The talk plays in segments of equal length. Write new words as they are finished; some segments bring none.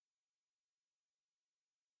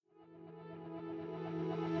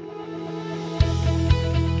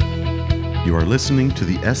You are listening to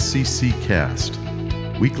the SCC Cast,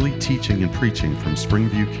 weekly teaching and preaching from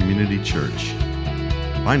Springview Community Church.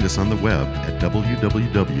 Find us on the web at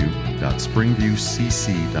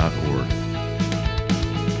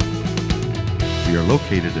www.springviewcc.org. We are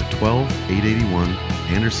located at 12881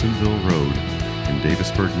 Andersonville Road in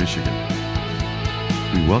Davisburg, Michigan.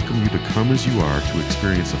 We welcome you to come as you are to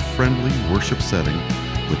experience a friendly worship setting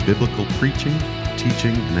with biblical preaching,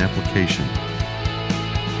 teaching, and application.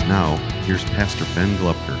 Now, here's Pastor Ben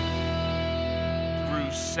Glupker.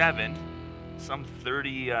 Through 7, some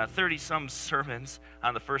 30-some sermons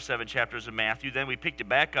on the first 7 chapters of Matthew. Then we picked it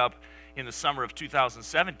back up in the summer of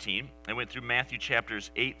 2017 and went through Matthew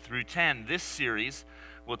chapters 8 through 10. This series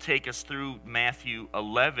will take us through Matthew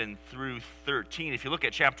 11 through 13. If you look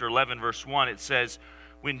at chapter 11, verse 1, it says,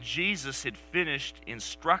 "When Jesus had finished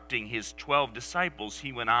instructing his 12 disciples,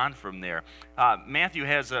 he went on from there." Matthew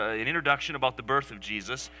has an introduction about the birth of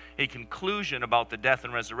Jesus, a conclusion about the death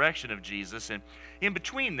and resurrection of Jesus, and in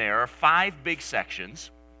between there are 5 big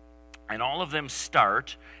sections, and all of them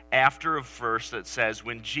start after a verse that says,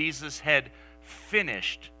 "When Jesus had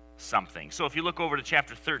finished something." So if you look over to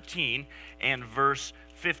chapter 13 and verse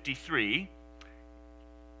 53,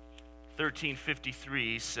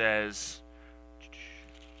 13:53 says,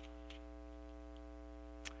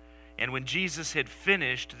 "And when Jesus had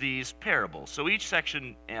finished these parables." So each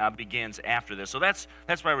section begins after this. So that's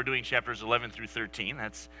why we're doing chapters 11 through 13.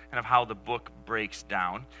 That's kind of how the book breaks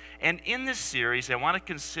down. And in this series, I want to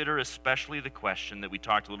consider especially the question that we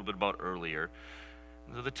talked a little bit about earlier.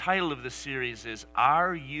 The title of the series is,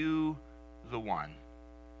 "Are You the One?"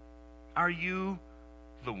 Are you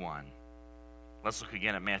the one? Let's look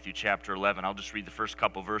again at Matthew chapter 11. I'll just read the first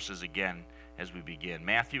couple verses again as we begin.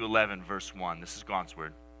 Matthew 11, verse 1. This is God's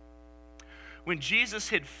word. "When Jesus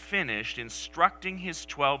had finished instructing his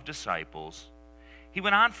 12 disciples, he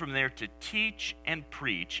went on from there to teach and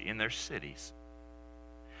preach in their cities.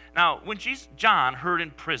 Now, when John heard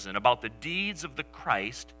in prison about the deeds of the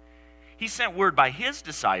Christ, he sent word by his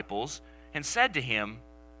disciples and said to him,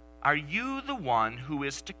 'Are you the one who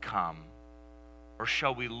is to come, or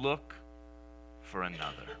shall we look for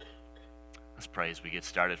another?'" Let's pray as we get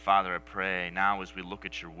started. Father, I pray now as we look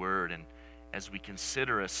at your word and as we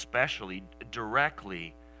consider especially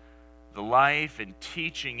directly the life and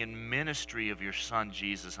teaching and ministry of your Son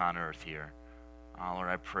Jesus on earth here. Oh, Lord,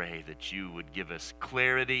 I pray that you would give us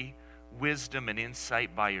clarity, wisdom, and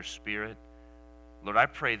insight by your Spirit. Lord, I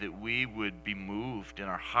pray that we would be moved in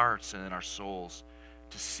our hearts and in our souls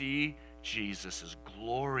to see Jesus as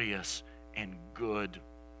glorious and good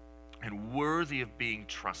and worthy of being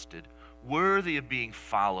trusted, worthy of being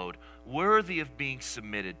followed, worthy of being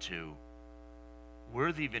submitted to,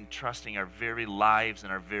 worthy of entrusting our very lives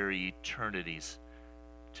and our very eternities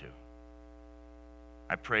to.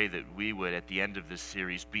 I pray that we would, at the end of this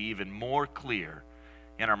series, be even more clear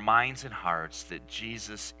in our minds and hearts that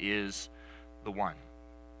Jesus is the one.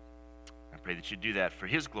 I pray that you do that for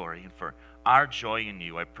his glory and for our joy in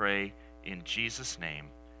you. I pray in Jesus' name,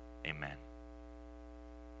 amen.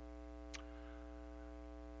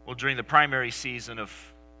 Well, during the primary season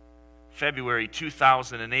of February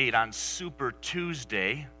 2008, on Super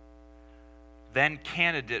Tuesday, then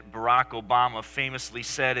candidate Barack Obama famously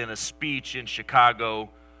said in a speech in Chicago,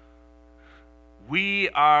 "We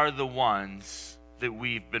are the ones that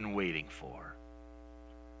we've been waiting for."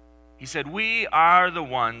 He said, "We are the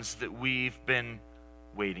ones that we've been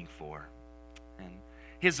waiting for." And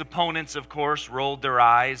his opponents, of course, rolled their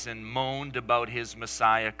eyes and moaned about his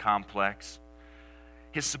Messiah complex.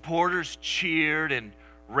 His supporters cheered and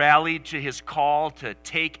rallied to his call to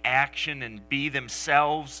take action and be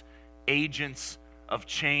themselves agents of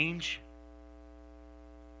change.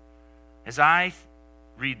 As I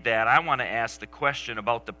read that, I want to ask the question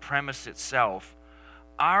about the premise itself.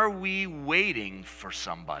 Are we waiting for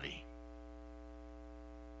somebody?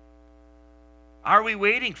 Are we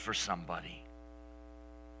waiting for somebody?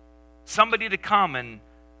 Somebody to come and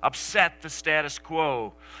upset the status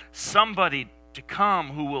quo. Somebody to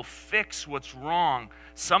come who will fix what's wrong.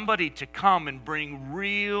 Somebody to come and bring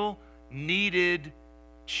real, needed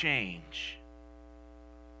change.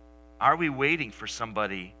 Are we waiting for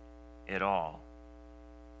somebody at all?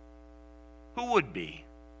 Who would be?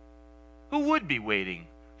 Who would be waiting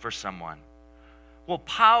for someone? Well,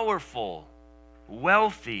 powerful,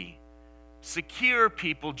 wealthy, secure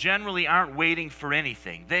people generally aren't waiting for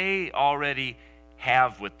anything. They already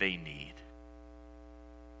have what they need.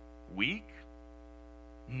 Weak,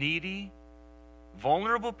 needy,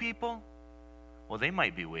 vulnerable people, well, they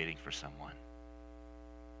might be waiting for someone.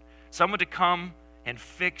 Someone to come and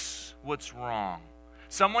fix what's wrong.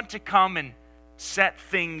 Someone to come and set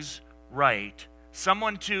things right,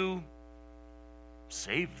 someone to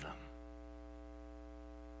save them.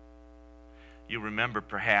 You remember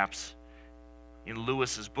perhaps in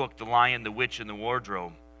Lewis's book, The Lion, the Witch, and the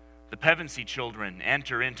Wardrobe, the Pevensey children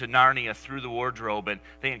enter into Narnia through the wardrobe, and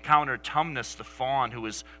they encounter Tumnus the fawn, who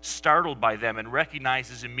is startled by them and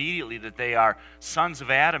recognizes immediately that they are sons of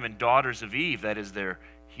Adam and daughters of Eve. That is, they're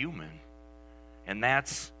human. And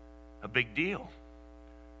that's a big deal.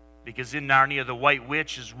 Because in Narnia, the White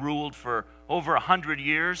Witch is ruled for over 100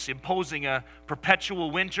 years, imposing a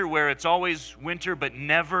perpetual winter where it's always winter but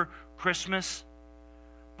never Christmas.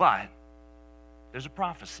 But there's a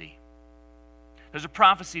prophecy. There's a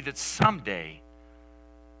prophecy that someday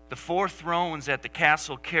the 4 thrones at the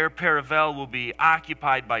castle Cair Paravel will be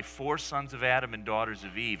occupied by 4 sons of Adam and daughters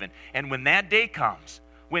of Eve. And when that day comes,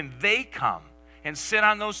 when they come and sit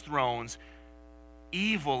on those thrones,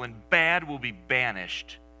 evil and bad will be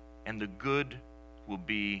banished, and the good will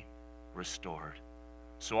be restored.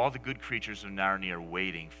 So all the good creatures of Narnia are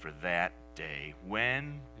waiting for that day.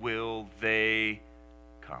 When will they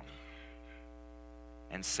come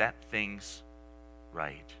and set things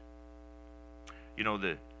right? You know,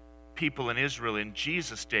 the people in Israel in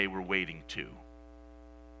Jesus' day were waiting too.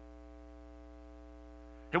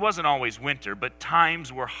 It wasn't always winter, but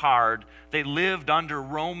times were hard. They lived under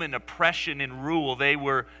Roman oppression and rule. They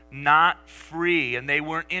were not free, and they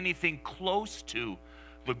weren't anything close to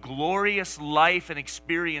the glorious life and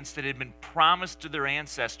experience that had been promised to their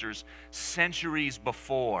ancestors centuries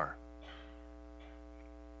before.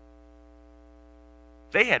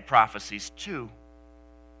 They had prophecies too.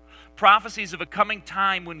 Prophecies of a coming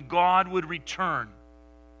time when God would return,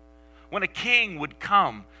 when a king would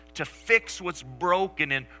come to fix what's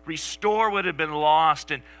broken and restore what had been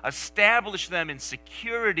lost and establish them in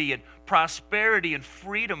security and prosperity and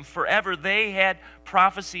freedom forever. They had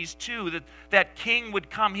prophecies too, that king would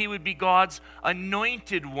come. He would be God's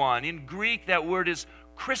anointed one. In Greek, that word is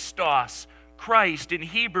Christos, Christ. In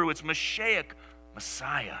Hebrew, it's Mashiach,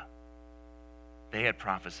 Messiah. They had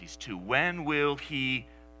prophecies too. When will he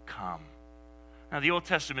come? Now, the Old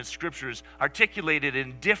Testament scriptures articulated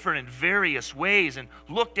in different and various ways and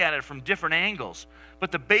looked at it from different angles.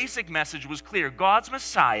 But the basic message was clear. God's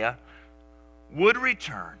Messiah would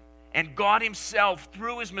return, and God himself,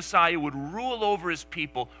 through his Messiah, would rule over his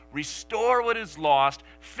people, restore what is lost,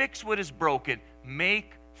 fix what is broken,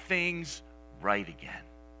 make things right again.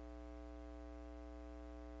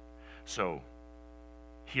 So,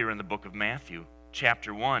 here in the book of Matthew,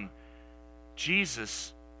 chapter 1,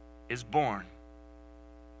 Jesus is born.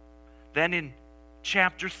 Then in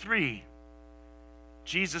chapter 3,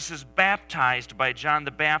 Jesus is baptized by John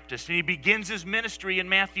the Baptist, and he begins his ministry in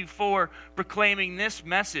Matthew 4 proclaiming this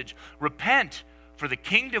message: repent, for the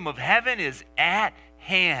kingdom of heaven is at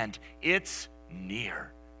hand. It's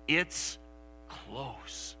near. It's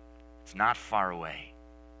close. It's not far away.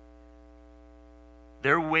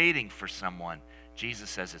 They're waiting for someone. Jesus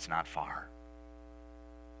says it's not far.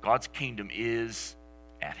 God's kingdom is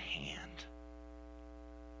at hand.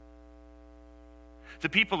 The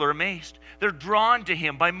people are amazed. They're drawn to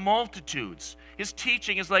him by multitudes. His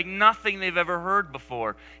teaching is like nothing they've ever heard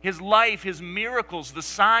before. His life, his miracles, the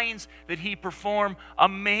signs that he performed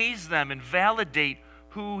amaze them and validate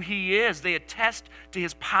who he is. They attest to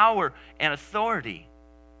his power and authority.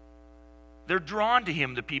 They're drawn to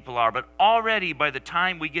him, the people are, but already by the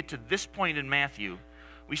time we get to this point in Matthew,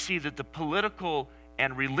 we see that the political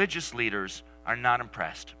and religious leaders are not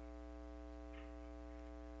impressed.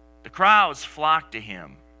 The crowds flock to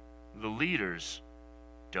him. The leaders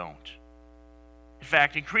don't. In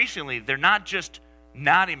fact, increasingly, they're not just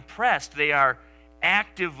not impressed, they are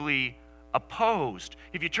actively opposed.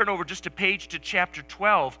 If you turn over just a page to chapter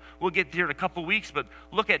 12, we'll get there in a couple weeks, but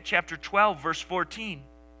look at chapter 12, verse 14.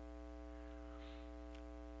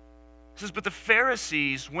 It says, but the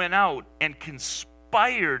Pharisees went out and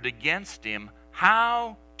conspired against him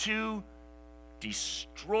how to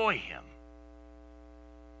destroy him.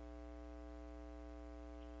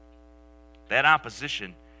 That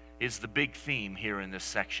opposition is the big theme here in this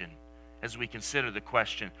section as we consider the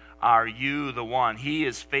question, are you the one? He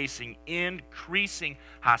is facing increasing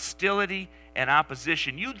hostility and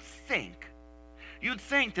opposition. You'd think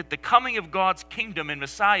that the coming of God's kingdom and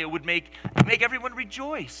Messiah would make everyone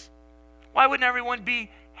rejoice. Why wouldn't everyone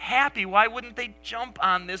be happy? Why wouldn't they jump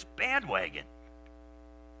on this bandwagon?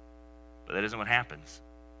 But that isn't what happens.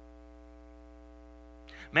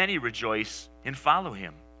 Many rejoice and follow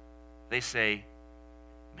him. They say,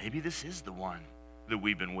 maybe this is the one that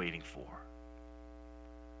we've been waiting for.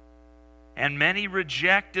 And many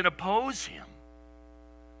reject and oppose him.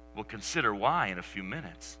 We'll consider why in a few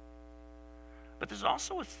minutes. But there's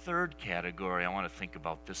also a third category I want to think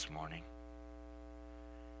about this morning.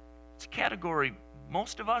 It's a category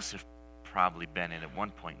most of us have probably been in at one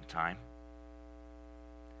point in time.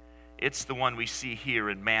 It's the one we see here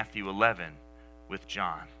in Matthew 11 with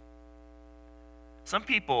John. Some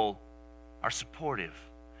people are supportive.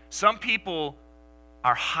 Some people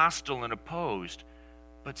are hostile and opposed.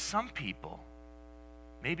 But some people,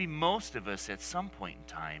 maybe most of us at some point in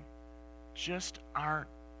time, just aren't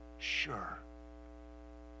sure.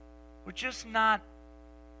 We're just not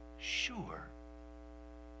sure.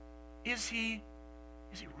 Is he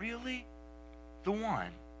really the one?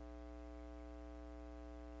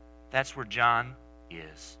 That's where John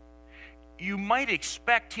is. You might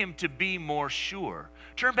expect him to be more sure.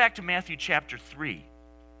 Turn back to Matthew chapter 3.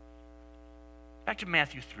 Back to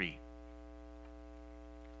Matthew 3.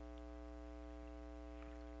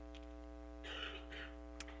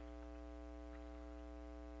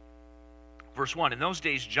 Verse 1, in those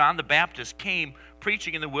days John the Baptist came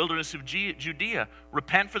preaching in the wilderness of Judea,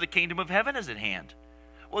 repent, for the kingdom of heaven is at hand.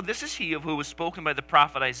 Well, this is he of who was spoken by the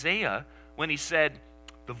prophet Isaiah when he said,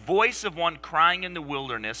 the voice of one crying in the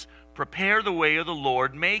wilderness, prepare the way of the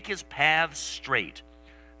Lord, make his paths straight.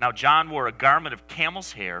 Now John wore a garment of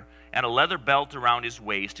camel's hair and a leather belt around his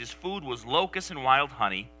waist. His food was locusts and wild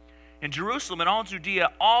honey. In Jerusalem and all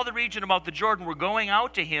Judea, all the region about the Jordan were going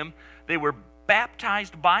out to him. They were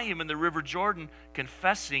baptized by him in the river Jordan,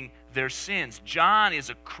 confessing their sins. John is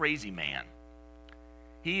a crazy man.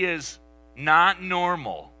 He is not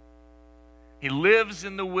normal. He lives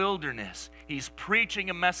in the wilderness. He's preaching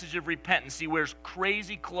a message of repentance. He wears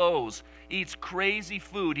crazy clothes, eats crazy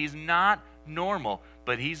food. He's not normal,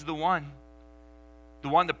 but he's the one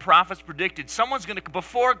the prophets predicted. Someone's going to,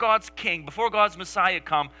 before God's king, before God's Messiah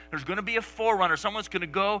come, there's going to be a forerunner. Someone's going to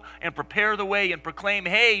go and prepare the way and proclaim,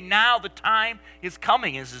 hey, now the time is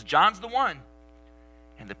coming. And says, John's the one.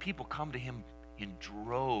 And the people come to him in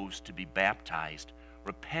droves to be baptized,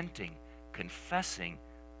 repenting, confessing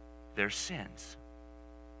their sins.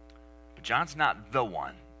 But John's not the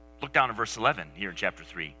one. Look down at verse 11 here in chapter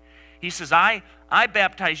 3. He says, I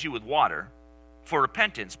baptize you with water for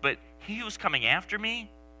repentance, but he who's coming after me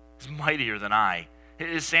is mightier than I.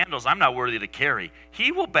 His sandals I'm not worthy to carry.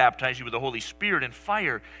 He will baptize you with the Holy Spirit and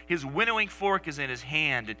fire. His winnowing fork is in his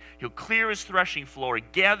hand, and he'll clear his threshing floor,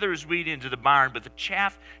 gather his wheat into the barn, but the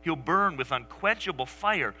chaff he'll burn with unquenchable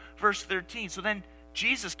fire. Verse 13, so then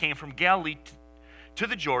Jesus came from Galilee to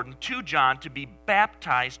the Jordan, to John, to be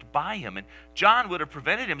baptized by him. And John would have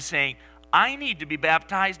prevented him, saying, I need to be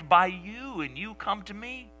baptized by you, and you come to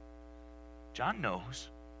me. John knows.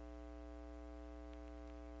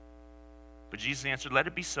 But Jesus answered, let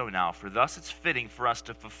it be so now, for thus it's fitting for us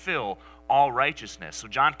to fulfill all righteousness. So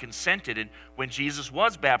John consented, and when Jesus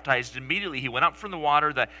was baptized, immediately he went up from the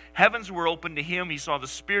water. The heavens were opened to him. He saw the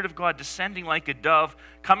Spirit of God descending like a dove,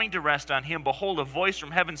 coming to rest on him. Behold, a voice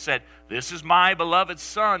from heaven said, this is my beloved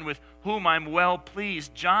Son, with whom I'm well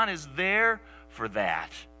pleased. John is there for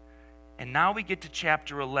that. And now we get to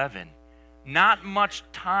chapter 11. Not much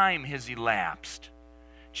time has elapsed.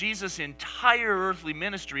 Jesus' entire earthly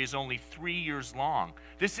ministry is only 3 years long.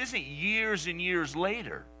 This isn't years and years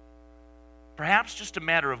later. Perhaps just a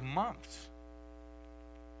matter of months.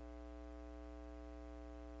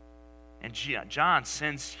 And John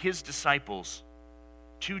sends his disciples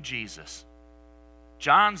to Jesus.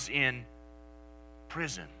 John's in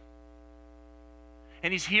prison.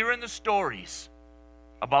 And he's hearing the stories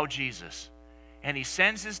about Jesus. And he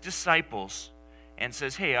sends his disciples and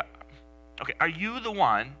says, hey, okay, are you the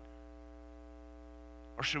one,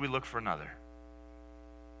 or should we look for another?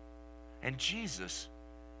 And Jesus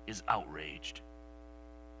is outraged.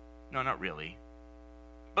 No, not really.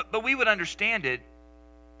 But we would understand it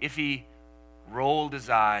if he rolled his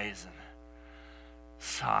eyes and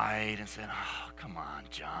sighed and said, oh, come on,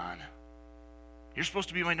 John. You're supposed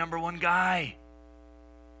to be my number one guy.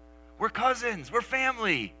 We're cousins. We're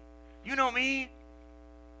family. You know me.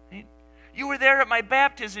 You were there at my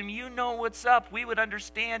baptism. You know what's up. We would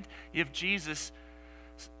understand if Jesus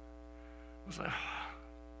was like,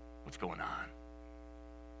 what's going on?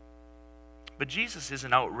 But Jesus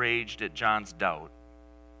isn't outraged at John's doubt.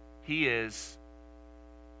 He is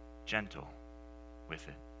gentle with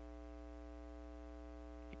it.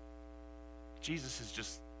 Jesus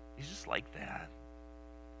is he's just like that.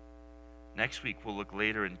 Next week we'll look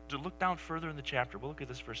later, and to look down further in the chapter, we'll look at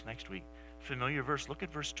this verse next week. Familiar verse. Look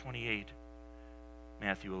at verse 28.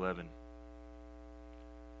 Matthew 11. It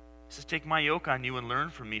says, take my yoke on you and learn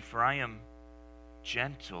from me, for I am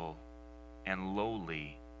gentle and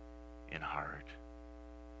lowly in heart.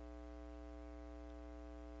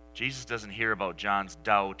 Jesus doesn't hear about John's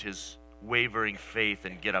doubt, his wavering faith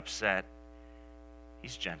and get upset.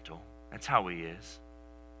 He's gentle. That's how he is.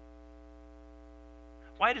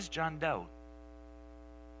 Why does John doubt?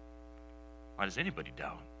 Why does anybody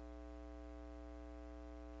doubt?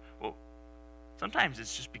 Well, sometimes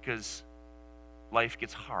it's just because life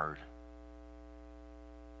gets hard.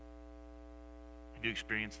 Have you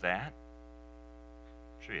experienced that?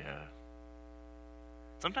 Sure you have.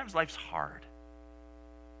 Sometimes life's hard.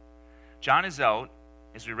 John is out,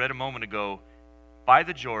 as we read a moment ago, by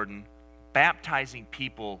the Jordan, baptizing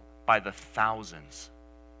people by the thousands.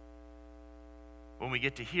 When we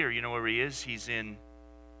get to here, you know where he is? He's in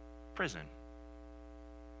prison.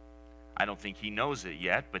 I don't think he knows it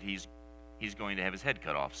yet, but he's going to have his head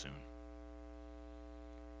cut off soon.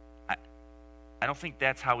 I don't think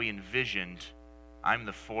that's how he envisioned I'm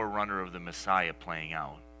the forerunner of the Messiah playing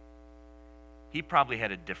out. He probably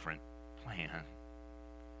had a different plan.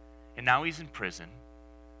 And now he's in prison.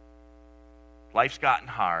 Life's gotten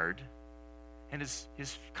hard. And his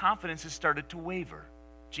confidence has started to waver.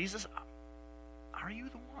 Jesus, are you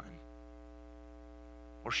the one?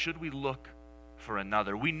 Or should we look for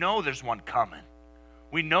another? We know there's one coming.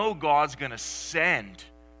 We know God's going to send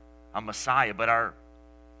a Messiah, but are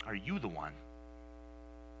you the one?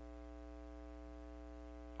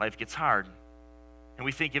 Life gets hard. And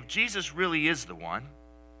we think if Jesus really is the one,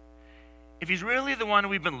 if he's really the one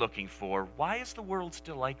we've been looking for, why is the world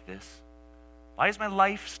still like this? Why is my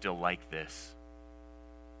life still like this?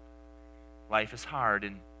 Life is hard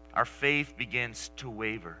and our faith begins to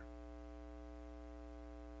waver.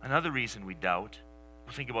 Another reason we doubt,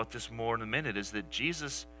 we'll think about this more in a minute, is that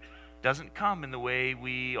Jesus doesn't come in the way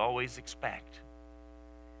we always expect.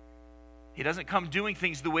 He doesn't come doing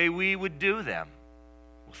things the way we would do them.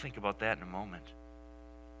 We'll think about that in a moment.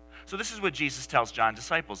 So this is what Jesus tells John's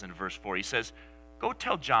disciples in verse 4. He says, go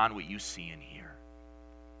tell John what you see and hear.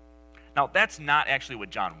 Now, that's not actually what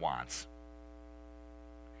John wants.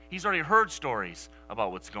 He's already heard stories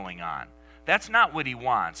about what's going on. That's not what he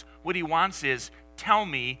wants. What he wants is, tell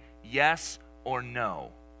me yes or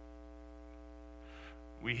no.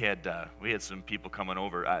 We had some people coming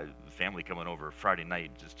over, family coming over Friday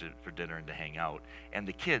night for dinner and to hang out. And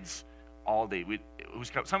the kids all day,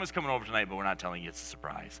 someone's coming over tonight, but we're not telling you, it's a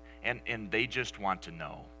surprise. And they just want to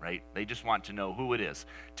know, right? They just want to know who it is.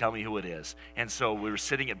 Tell me who it is. And so we were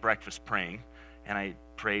sitting at breakfast praying, and I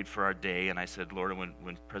prayed for our day, and I said, Lord,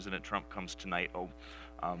 when President Trump comes tonight,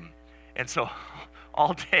 and so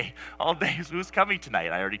all day, who's coming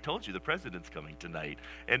tonight? I already told you the president's coming tonight.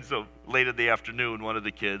 And so late in the afternoon, one of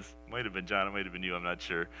the kids, might have been John, it might have been you, I'm not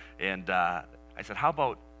sure. And I said, how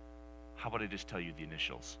about I just tell you the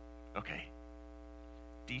initials? Okay,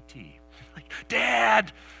 DT. Like,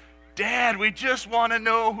 Dad, we just want to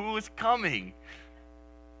know who is coming.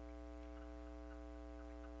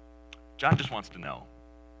 John just wants to know.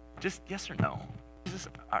 Just yes or no. Jesus,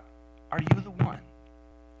 are you the one?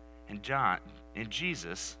 And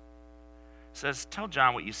Jesus says, tell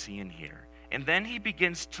John what you see and hear. And then he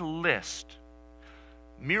begins to list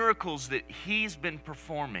miracles that he's been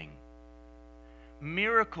performing.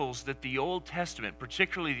 Miracles that the Old Testament,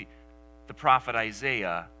 particularly the prophet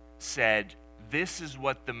Isaiah, said, this is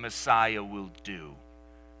what the Messiah will do.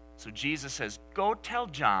 So Jesus says, go tell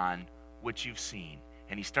John what you've seen.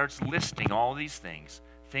 And he starts listing all these things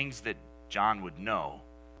that John would know,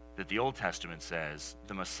 that the Old Testament says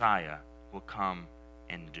the Messiah will come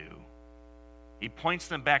and do. He points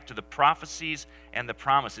them back to the prophecies and the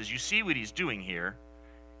promises. You see what he's doing here.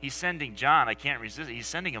 He's sending John, I can't resist it, he's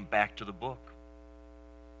sending him back to the book.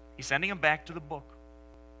 He's sending him back to the book.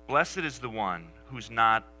 Blessed is the one who's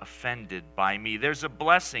not offended by me. There's a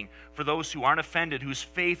blessing for those who aren't offended, whose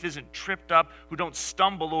faith isn't tripped up, who don't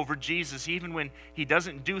stumble over Jesus, even when he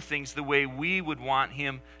doesn't do things the way we would want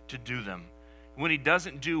him to do them. When he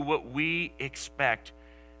doesn't do what we expect.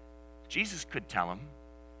 Jesus could tell him.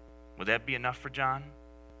 Would that be enough for John?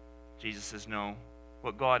 Jesus says, no.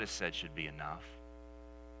 What God has said should be enough.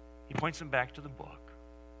 He points him back to the book.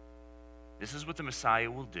 This is what the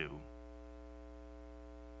Messiah will do.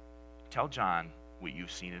 Tell John what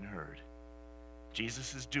you've seen and heard.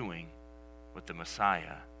 Jesus is doing what the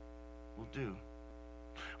Messiah will do.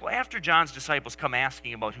 Well, after John's disciples come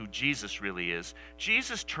asking about who Jesus really is,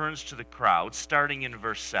 Jesus turns to the crowd, starting in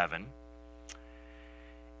verse 7,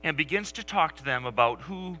 and begins to talk to them about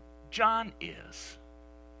who John is.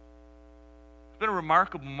 It's been a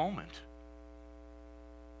remarkable moment.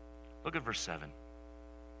 Look at verse 7.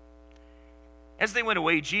 As they went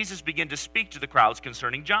away, Jesus began to speak to the crowds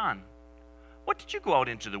concerning John. What did you go out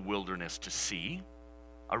into the wilderness to see?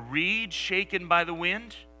 A reed shaken by the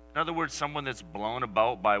wind? In other words, someone that's blown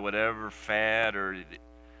about by whatever fad or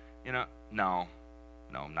No,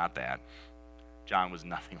 not that. John was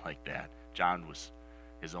nothing like that. John was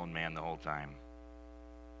his own man the whole time.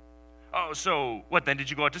 Oh, so what then did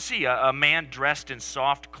you go out to see? A man dressed in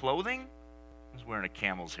soft clothing? He was wearing a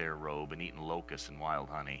camel's hair robe and eating locusts and wild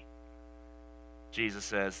honey. Jesus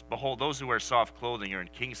says, behold, those who wear soft clothing are in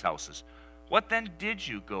king's houses. What then did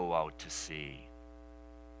you go out to see?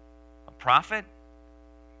 A prophet?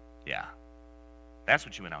 Yeah, that's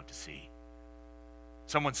what you went out to see.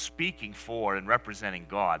 Someone speaking for and representing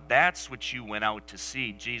God. That's what you went out to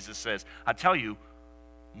see. Jesus says, I tell you,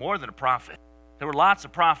 more than a prophet. There were lots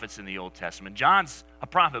of prophets in the Old Testament. John's a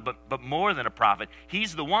prophet, but more than a prophet.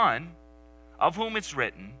 He's the one of whom it's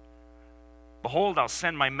written, behold, I'll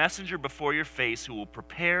send my messenger before your face who will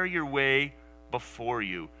prepare your way before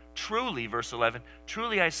you. Truly, verse 11,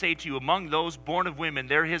 truly I say to you, among those born of women,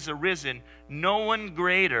 there has arisen no one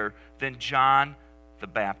greater than John the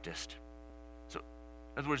Baptist. So,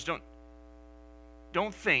 in other words,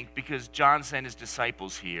 don't think because John sent his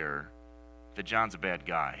disciples here that John's a bad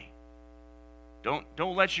guy.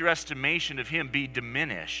 Don't let your estimation of him be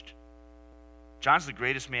diminished. John's the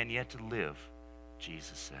greatest man yet to live,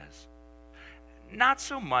 Jesus says. Not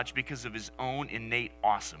so much because of his own innate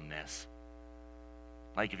awesomeness.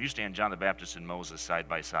 Like if you stand John the Baptist and Moses side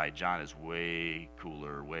by side, John is way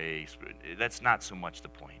cooler, that's not so much the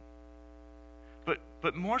point.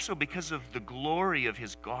 But more so because of the glory of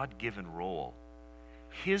his God-given role.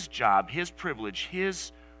 His job, his privilege,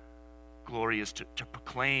 his glory is to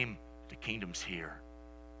proclaim the kingdom's here.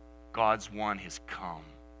 God's one has come.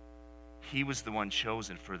 He was the one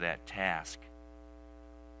chosen for that task.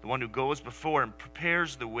 The one who goes before and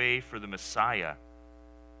prepares the way for the Messiah.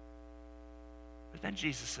 But then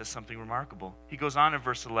Jesus says something remarkable. He goes on in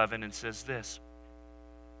verse 11 and says this,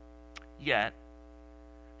 yet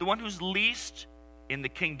the one who's least in the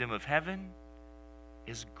kingdom of heaven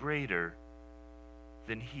is greater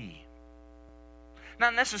than he.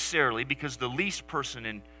 Not necessarily because the least person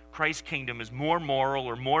in Christ's kingdom is more moral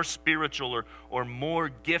or more spiritual or more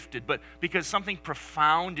gifted, but because something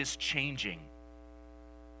profound is changing.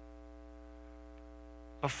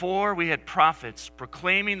 Before we had prophets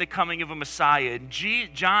proclaiming the coming of a Messiah, and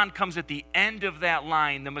John comes at the end of that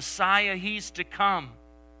line, the Messiah, he's to come.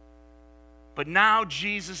 But now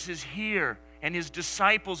Jesus is here, and his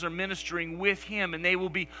disciples are ministering with him, and they will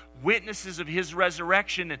be witnesses of his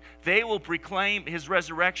resurrection, and they will proclaim his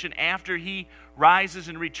resurrection after he rises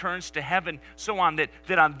and returns to heaven, so on,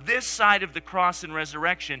 that on this side of the cross and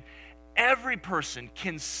resurrection, every person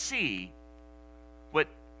can see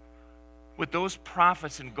what those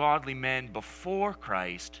prophets and godly men before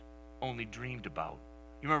Christ only dreamed about.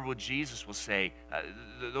 You remember what Jesus will say,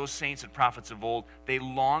 those saints and prophets of old, they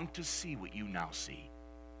longed to see what you now see.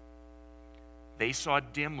 They saw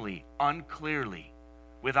dimly, unclearly,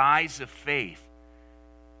 with eyes of faith.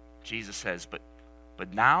 Jesus says,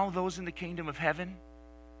 but now those in the kingdom of heaven,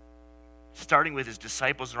 starting with his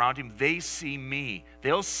disciples around him, they see me.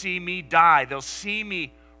 They'll see me die. They'll see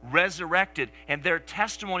me resurrected, and their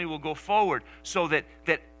testimony will go forward so that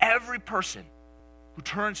every person who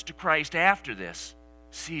turns to Christ after this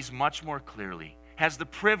sees much more clearly, has the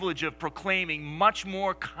privilege of proclaiming much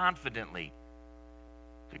more confidently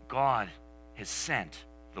that God has sent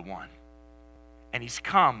the one. And he's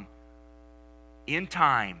come in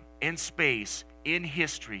time, in space, in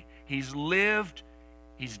history. He's lived,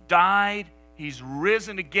 he's died, he's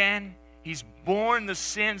risen again, he's borne the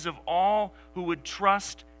sins of all who would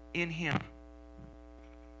trust in him.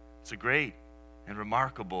 It's a great and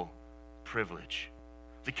remarkable privilege.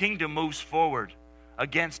 The kingdom moves forward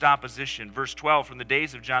against opposition. Verse 12, from the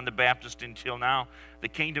days of John the Baptist until now, the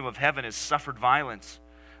kingdom of heaven has suffered violence.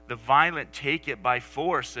 The violent take it by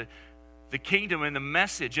force. The kingdom and the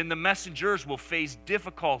message and the messengers will face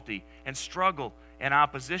difficulty and struggle and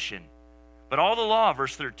opposition. But all the law,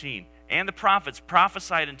 verse 13, and the prophets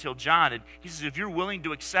prophesied until John. And he says, if you're willing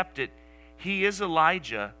to accept it, he is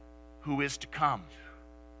Elijah who is to come.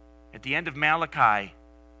 At the end of Malachi,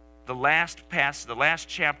 the last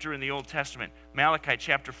chapter in the Old Testament, Malachi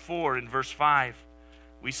chapter 4 and verse 5,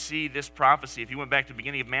 we see this prophecy. If you went back to the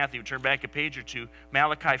beginning of Matthew, turn back a page or two,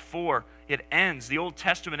 Malachi 4, it ends, the Old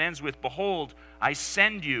Testament ends with, behold, I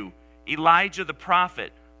send you Elijah the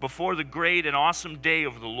prophet before the great and awesome day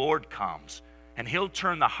of the Lord comes. And he'll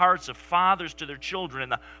turn the hearts of fathers to their children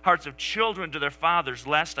and the hearts of children to their fathers,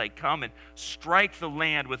 lest I come and strike the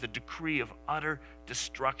land with a decree of utter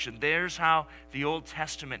destruction. There's how the Old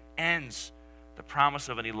Testament ends, the promise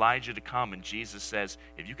of an Elijah to come. And Jesus says,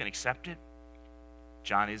 if you can accept it,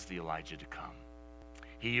 John is the Elijah to come.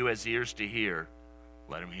 He who has ears to hear,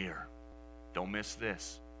 let him hear. Don't miss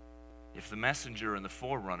this. If the messenger and the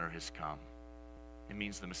forerunner has come, it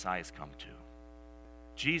means the Messiah has come too.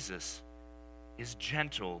 Jesus is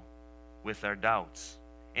gentle with our doubts,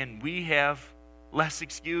 and we have less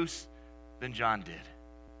excuse than John did.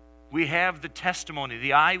 We have the testimony,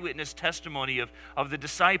 the eyewitness testimony of the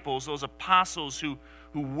disciples, those apostles who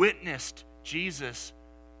witnessed Jesus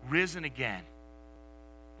risen again.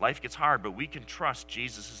 Life gets hard, but we can trust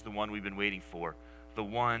Jesus is the one we've been waiting for, the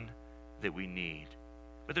one that we need.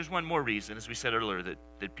 But there's one more reason, as we said earlier,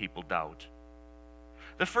 that people doubt.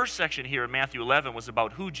 The first section here in Matthew 11 was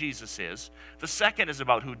about who Jesus is. The second is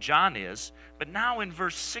about who John is. But now in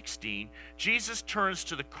verse 16, Jesus turns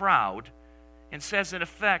to the crowd and says, in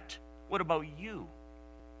effect, what about you?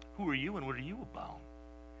 Who are you and what are you about?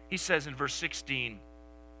 He says in verse 16,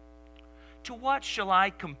 to what shall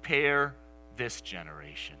I compare this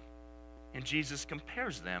generation? And Jesus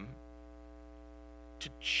compares them to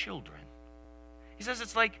children. He says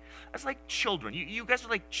it's like children. You guys are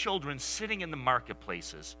like children sitting in the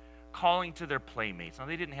marketplaces, calling to their playmates. Now,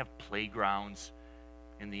 they didn't have playgrounds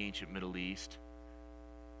in the ancient Middle East.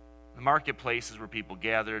 The marketplaces where people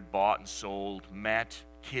gathered, bought and sold, met,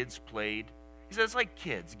 kids played. He says it's like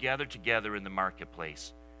kids gathered together in the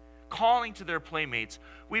marketplace, calling to their playmates.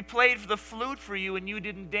 We played the flute for you and you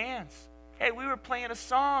didn't dance. Hey, we were playing a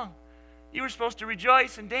song. You were supposed to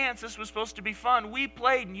rejoice and dance. This was supposed to be fun. We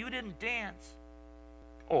played and you didn't dance.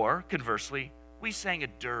 Or, conversely, we sang a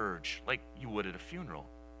dirge like you would at a funeral,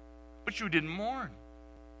 but you didn't mourn.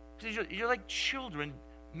 You're like children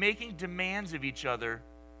making demands of each other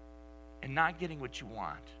and not getting what you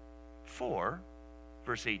want. For,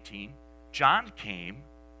 verse 18, John came,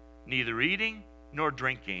 neither eating nor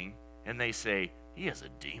drinking, and they say, he has a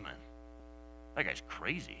demon. That guy's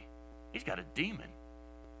crazy. He's got a demon.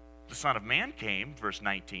 The Son of Man came, verse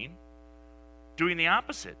 19, doing the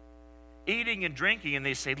opposite. Eating and drinking, and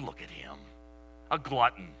they say, look at him, a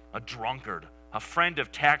glutton, a drunkard, a friend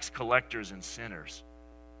of tax collectors and sinners.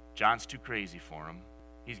 John's too crazy for him.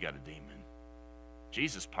 He's got a demon.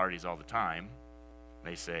 Jesus parties all the time.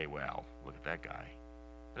 They say, well, look at that guy.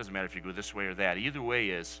 It doesn't matter if you go this way or that. Either way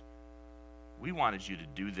is, we wanted you to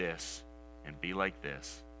do this and be like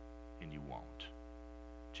this, and you won't.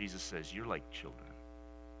 Jesus says, you're like children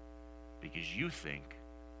because you think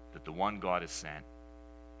that the one God has sent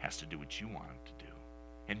has to do what you want him to do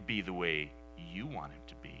and be the way you want him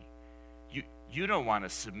to be. You don't want to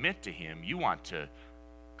submit to him. You want to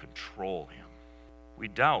control him. We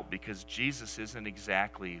doubt because Jesus isn't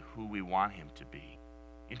exactly who we want him to be.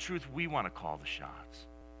 In truth, we want to call the shots.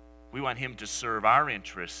 We want him to serve our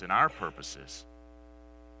interests and our purposes.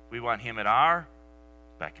 We want him at our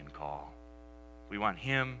beck and call. We want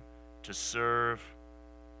him to serve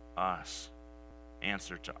us,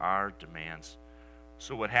 answer to our demands.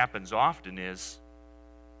 So what happens often is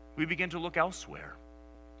we begin to look elsewhere.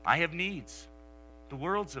 I have needs. The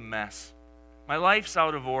world's a mess. My life's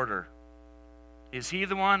out of order. Is he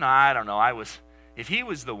the one? I don't know. If he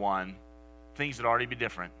was the one, things would already be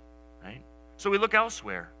different, right? So we look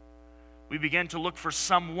elsewhere. We begin to look for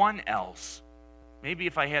someone else. Maybe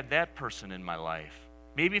if I had that person in my life.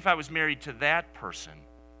 Maybe if I was married to that person.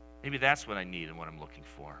 Maybe that's what I need and what I'm looking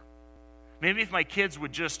for. Maybe if my kids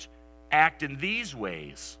would just act in these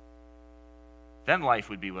ways, then life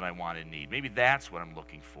would be what I want and need. Maybe that's what I'm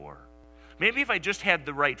looking for. Maybe if I just had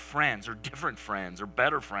the right friends or different friends or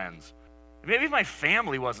better friends. Maybe if my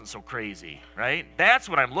family wasn't so crazy, right? That's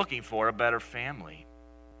what I'm looking for, a better family.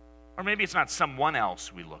 Or maybe it's not someone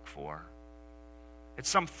else we look for. It's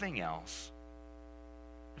something else.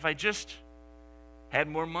 If I just had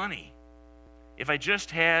more money, if I just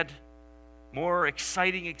had more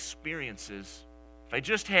exciting experiences, if I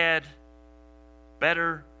just had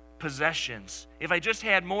better possessions, if I just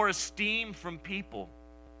had more esteem from people.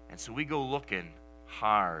 And so we go looking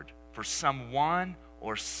hard for someone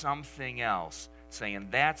or something else, saying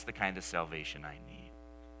that's the kind of salvation I need.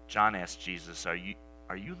 John asked Jesus, are you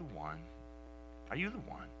the one? Are you the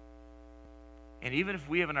one? And even if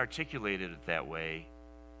we haven't articulated it that way,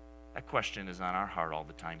 that question is on our heart all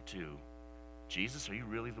the time too. Jesus, are you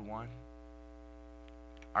really the one?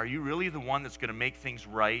 Are you really the one that's going to make things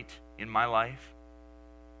right in my life?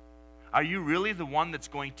 Are you really the one that's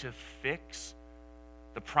going to fix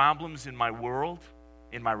the problems in my world,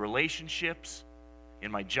 in my relationships,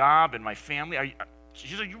 in my job, in my family? Are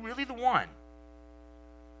you really the one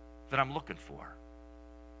that I'm looking for?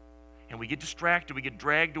 And we get distracted, we get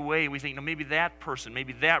dragged away, we think, no, maybe that person,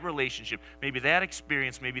 maybe that relationship, maybe that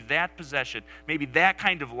experience, maybe that possession, maybe that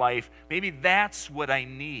kind of life, maybe that's what I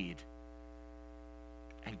need.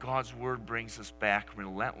 And God's word brings us back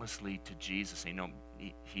relentlessly to Jesus, saying, no,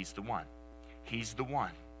 he's the one. He's the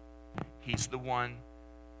one. He's the one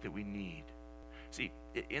that we need. See,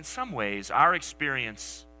 in some ways, our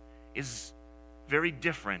experience is very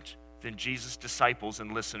different than Jesus' disciples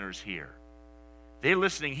and listeners here. They're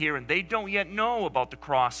listening here and they don't yet know about the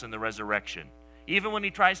cross and the resurrection. Even when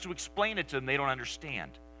he tries to explain it to them, they don't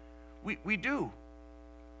understand. We do.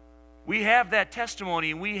 We have that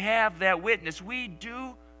testimony and we have that witness. We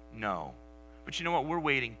do know. But you know what? We're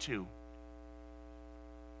waiting too.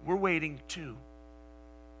 We're waiting too.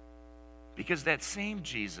 Because that same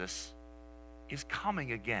Jesus is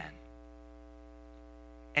coming again.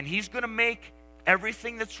 And he's going to make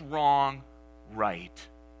everything that's wrong right.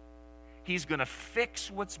 He's going to fix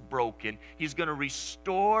what's broken. He's going to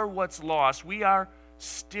restore what's lost. We are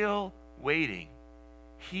still waiting.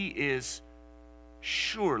 He is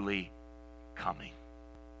surely coming.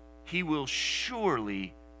 He will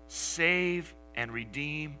surely save and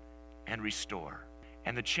redeem and restore.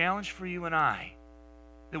 And the challenge for you and I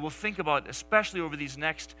that we'll think about, especially over these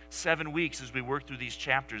next 7 weeks as we work through these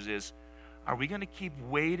chapters, is, are we going to keep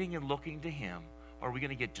waiting and looking to him? Or are we going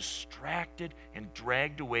to get distracted and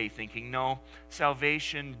dragged away thinking, no,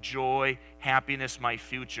 salvation, joy, happiness, my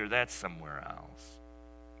future, that's somewhere else?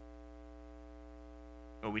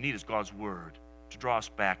 What we need is God's word to draw us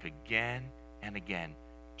back again and again.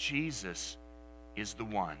 Jesus is the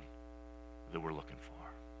one that we're looking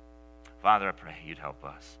for. Father, I pray you'd help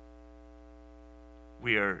us.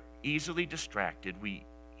 We are easily distracted. We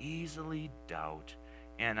easily doubt.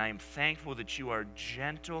 And I am thankful that you are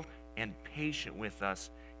gentle and patient with us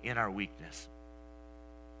in our weakness.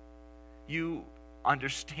 You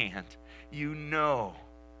understand. You know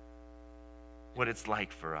what it's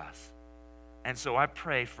like for us. And so I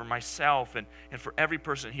pray for myself and for every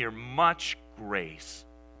person here, much grace.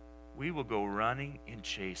 We will go running and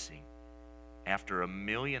chasing after a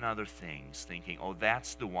million other things, thinking, oh,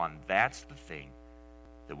 that's the one, that's the thing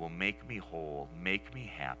that will make me whole, make me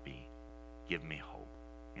happy, give me hope.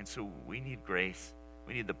 And so we need grace.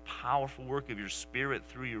 We need the powerful work of your Spirit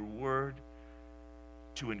through your word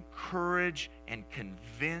to encourage and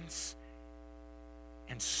convince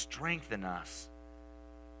and strengthen us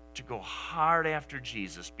to go hard after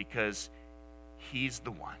Jesus, because he's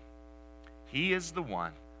the one. He is the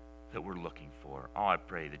one that we're looking for. Oh, I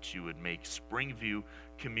pray that you would make Springview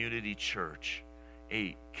Community Church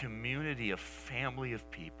a community, a family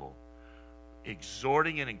of people,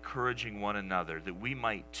 exhorting and encouraging one another, that we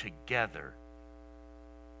might together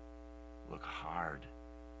look hard,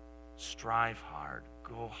 strive hard,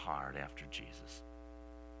 go hard after Jesus,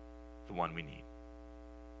 the one we need.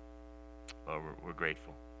 Lord, we're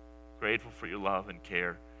grateful. Grateful for your love and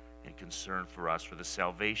care and concern for us, for the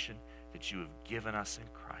salvation that you have given us in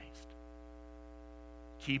Christ.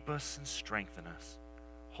 Keep us and strengthen us.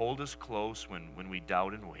 Hold us close when we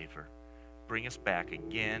doubt and waver. Bring us back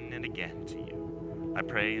again and again to you. I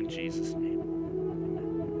pray in Jesus' name.